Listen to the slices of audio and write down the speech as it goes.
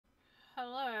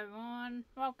Hello everyone,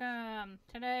 welcome!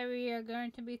 Today we are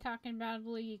going to be talking about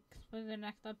leaks for the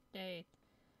next update.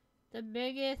 The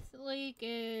biggest leak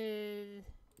is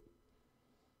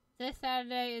this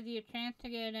Saturday is your chance to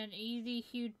get an easy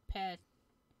huge pet.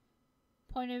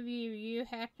 Point of view, you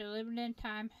have to limited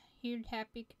time huge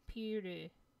happy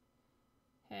computer.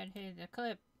 And here's a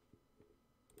clip.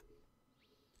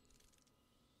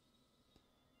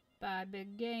 By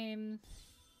Big Games.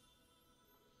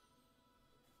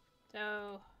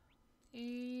 So,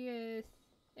 yes,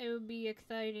 it would be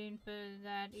exciting for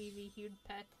that easy huge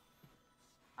pet.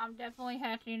 I'm definitely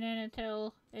hatching in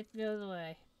until it goes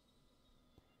away.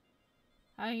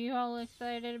 Are you all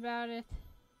excited about it?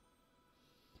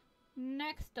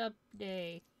 Next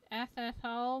update. Access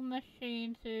all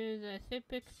machines through the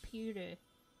supercomputer.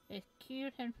 It's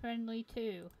cute and friendly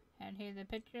too. And here's a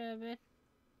picture of it.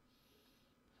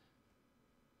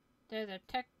 There's a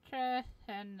tech chest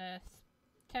and a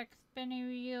tech spinning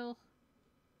wheel.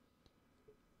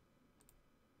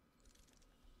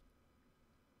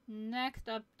 Next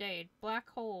update, Black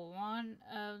Hole, one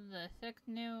of the 6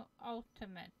 new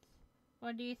ultimates.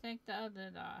 What do you think the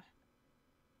others are?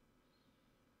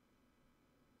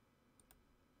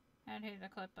 And here's a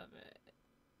clip of it.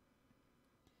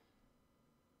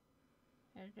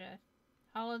 It's just,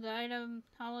 all of the items,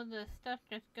 all of the stuff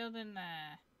just goes in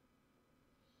there.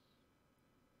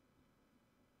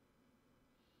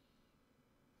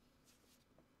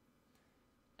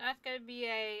 That's gonna be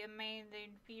a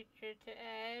amazing feature to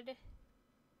add.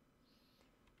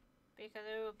 Because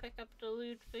it will pick up the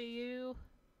loot for you.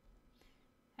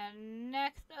 And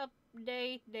next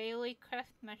update, daily quest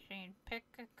machine. Pick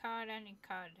a card, any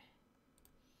card.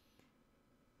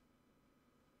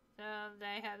 So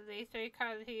they have these 3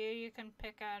 cards here you can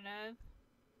pick out of.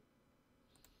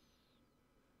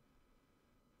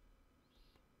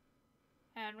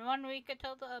 And 1 week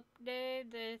until the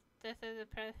update. This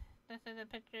is a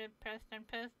picture Preston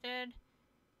posted.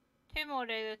 2 more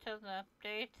days until the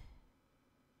update.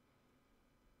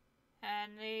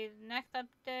 And the next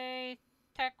update,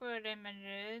 tech word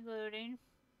images loading.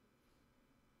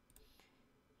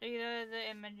 These are the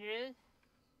images.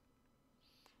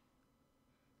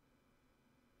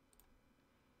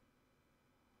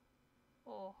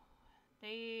 Oh,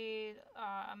 these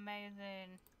are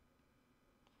amazing.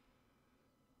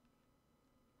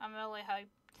 I'm really hyped.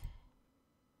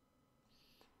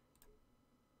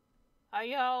 Are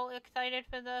y'all excited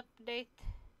for the update?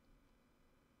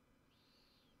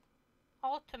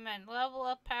 Ultimate, level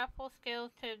up powerful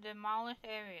skills to demolish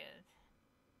areas.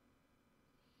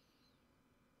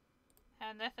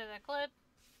 And this is a clip.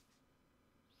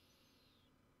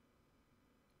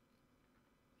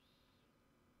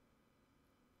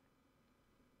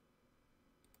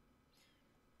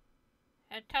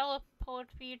 A teleport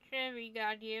feature we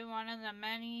got you, one of the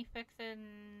many fixes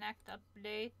next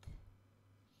update.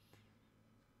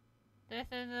 This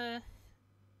is the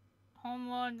home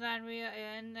world that we are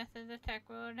in. This is the tech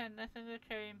world and this is the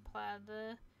train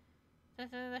plaza. This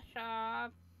is the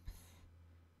shops.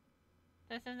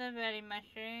 This is the vending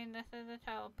machine. This is the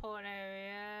teleport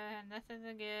area. And this is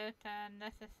the gift and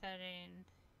this is settings.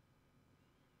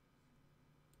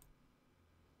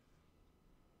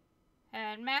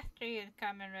 And Mastery is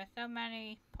coming with so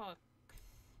many perks.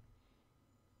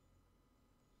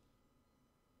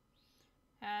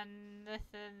 And this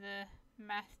is the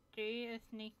Mastery, a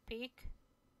sneak peek.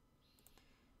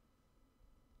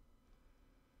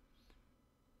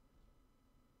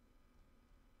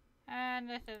 And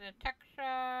this is a tech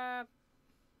shop.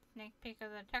 Sneak peek of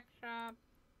the tech shop.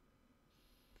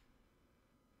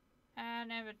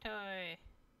 And inventory.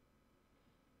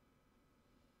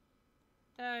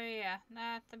 So yeah,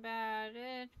 that's about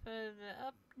it for the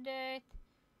update.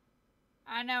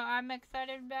 I know I'm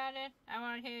excited about it. I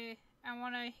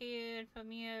wanna hear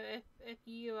from you if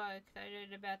you are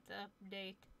excited about the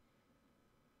update.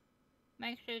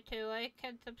 Make sure to like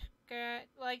and subscribe,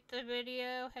 like the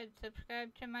video, and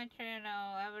subscribe to my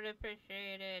channel. I would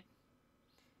appreciate it.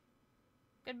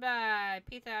 Goodbye.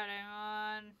 Peace out,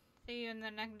 everyone. See you in the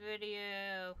next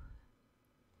video.